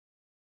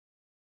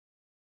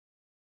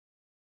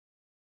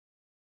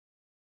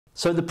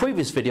So in the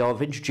previous video,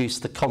 I've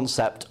introduced the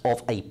concept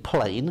of a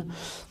plane,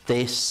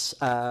 this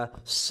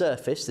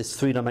surface, this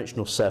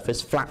three-dimensional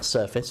surface, flat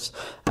surface,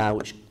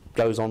 which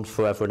goes on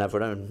forever and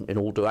ever in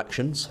all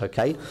directions,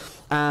 okay?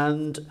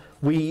 And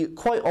we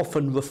quite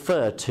often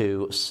refer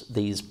to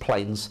these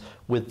planes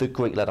with the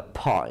Greek letter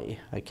pi,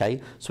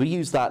 okay? So we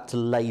use that to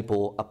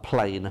label a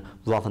plane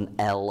rather than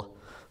L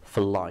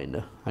for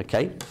line,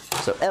 okay?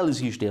 So L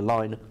is usually a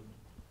line,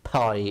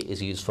 pi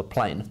is used for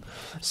plane.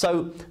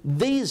 So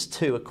these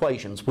two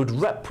equations would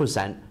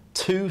represent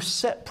two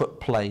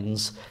separate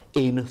planes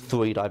in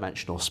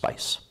three-dimensional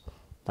space.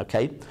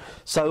 Okay,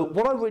 so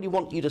what I really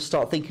want you to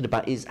start thinking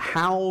about is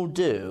how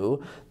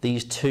do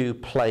these two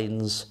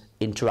planes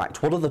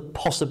interact? What are the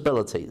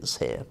possibilities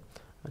here?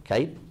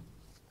 Okay,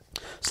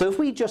 so if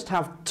we just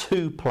have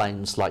two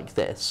planes like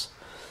this,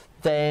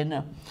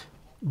 then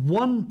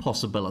one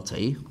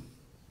possibility,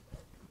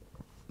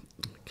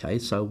 okay,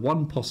 so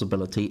one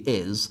possibility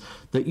is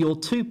that your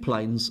two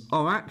planes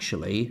are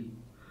actually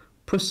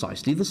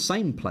precisely the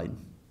same plane.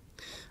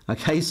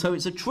 Okay, so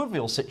it's a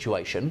trivial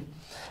situation,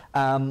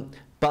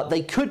 but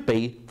they could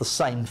be the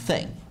same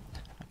thing.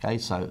 Okay,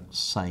 so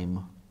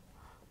same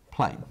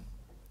plane.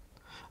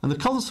 And the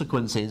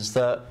consequence is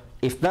that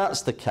if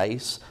that's the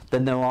case,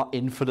 then there are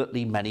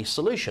infinitely many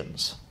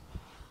solutions.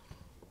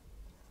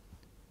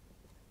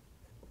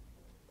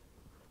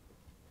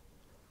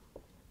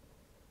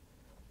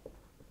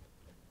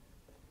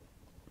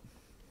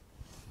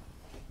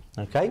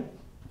 Okay?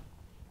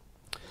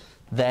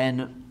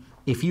 Then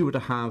if you were to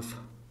have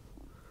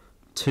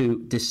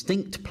two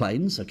distinct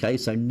planes, okay,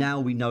 so now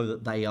we know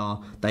that they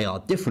are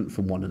different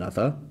from one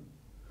another,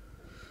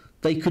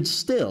 they could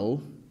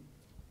still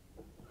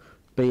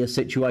be a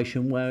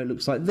situation where it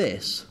looks like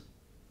this,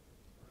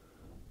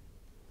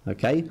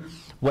 okay,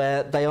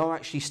 where they are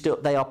actually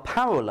they are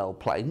parallel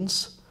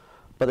planes,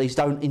 but these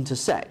don't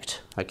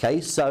intersect, okay.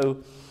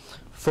 So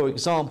for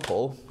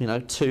example, you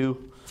know,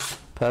 two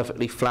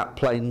perfectly flat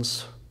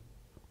planes,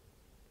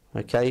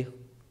 okay,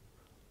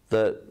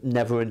 that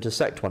never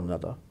intersect one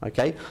another,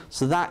 okay?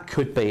 So that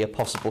could be a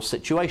possible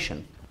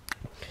situation.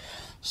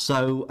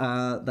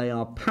 So they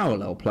are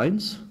parallel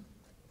planes,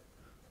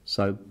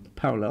 so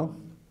parallel,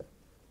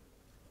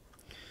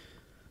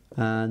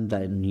 and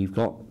then you've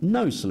got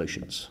no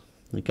solutions,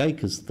 okay,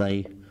 because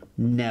they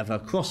never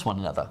cross one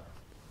another.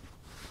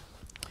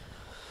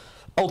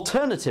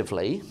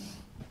 Alternatively,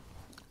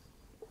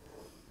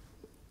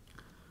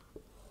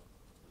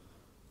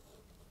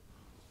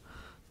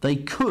 they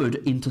could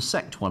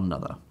intersect one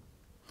another.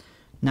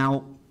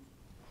 Now,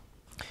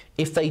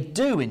 if they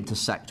do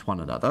intersect one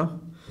another,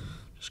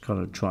 just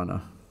kind of trying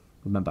to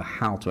remember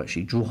how to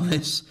actually draw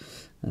this.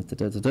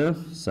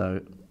 So,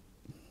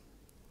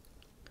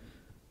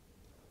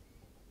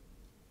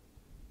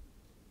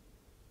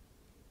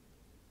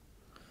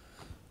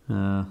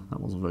 that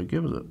wasn't very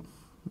good, was it?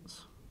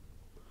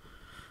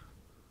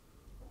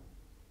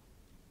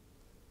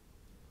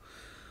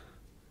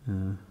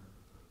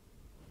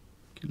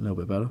 Get a little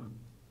bit better.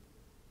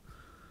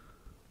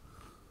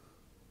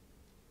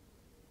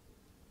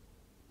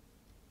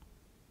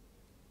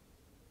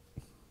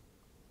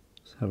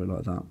 Have it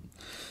like that.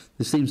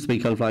 This seems to be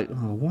kind of like,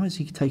 oh, why is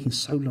he taking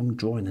so long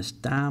drawing this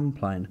damn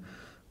plane?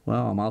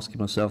 Well, I'm asking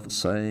myself the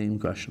same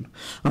question.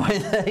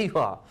 Right, there you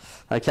are.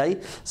 Okay,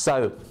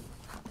 so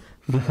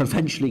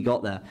eventually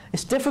got there.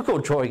 It's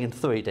difficult drawing in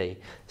 3D.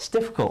 It's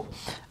difficult.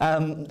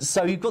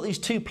 So you've got these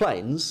two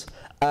planes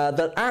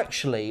that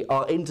actually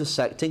are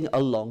intersecting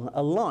along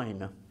a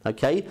line.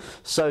 Okay,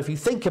 so if you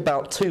think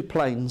about two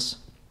planes,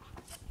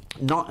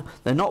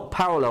 they're not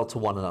parallel to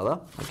one another.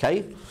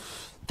 Okay,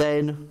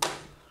 then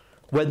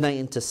when they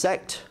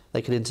intersect,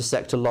 they can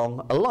intersect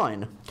along a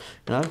line.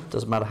 You know,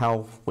 doesn't matter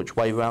which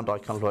way round I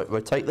kind of like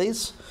rotate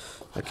these.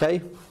 Okay,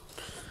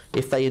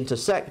 if they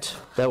intersect,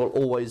 there will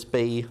always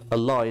be a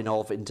line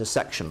of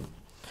intersection.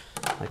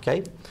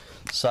 Okay,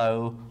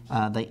 so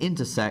they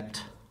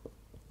intersect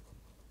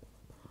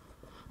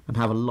and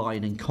have a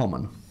line in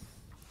common.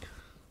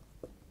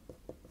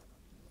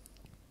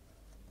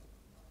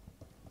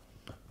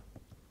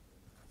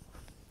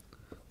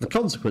 The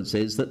consequence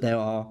is that there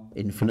are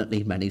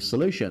infinitely many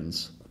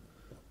solutions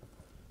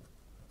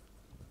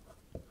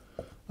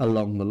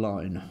along the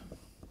line.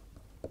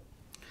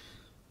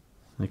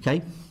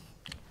 Okay?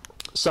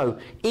 So,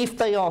 if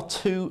they are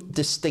two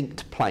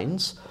distinct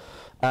planes,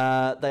 they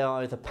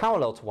are either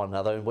parallel to one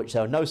another, in which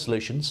there are no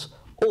solutions,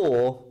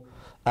 or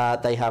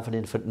they have an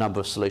infinite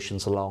number of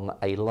solutions along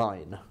a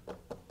line.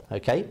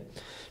 Okay?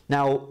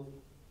 Now,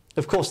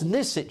 of course, in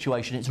this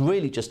situation, it's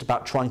really just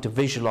about trying to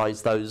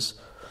visualize those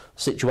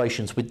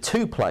situations with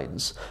two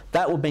planes.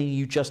 That would mean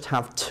you just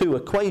have two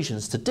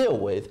equations to deal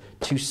with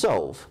to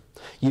solve.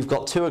 You've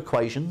got two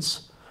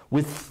equations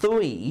with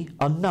three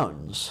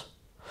unknowns,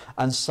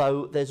 and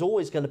so there's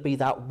always going to be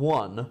that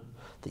one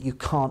that you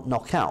can't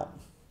knock out,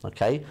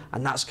 okay,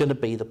 and that's going to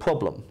be the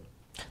problem.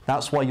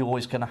 That's why you're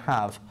always going to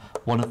have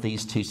one of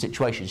these two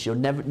situations. You're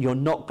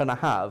not going to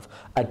have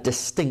a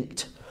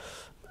distinct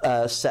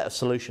set of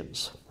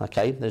solutions,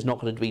 okay. There's not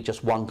going to be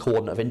just one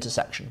coordinate of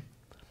intersection.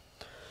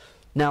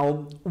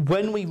 Now,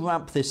 when we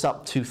ramp this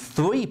up to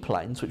 3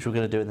 planes, which we're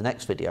going to do in the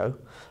next video,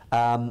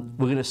 we're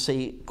going to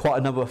see quite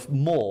a number of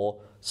more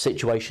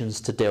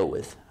situations to deal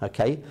with.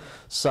 Okay,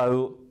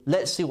 so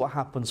let's see what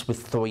happens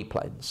with 3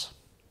 planes.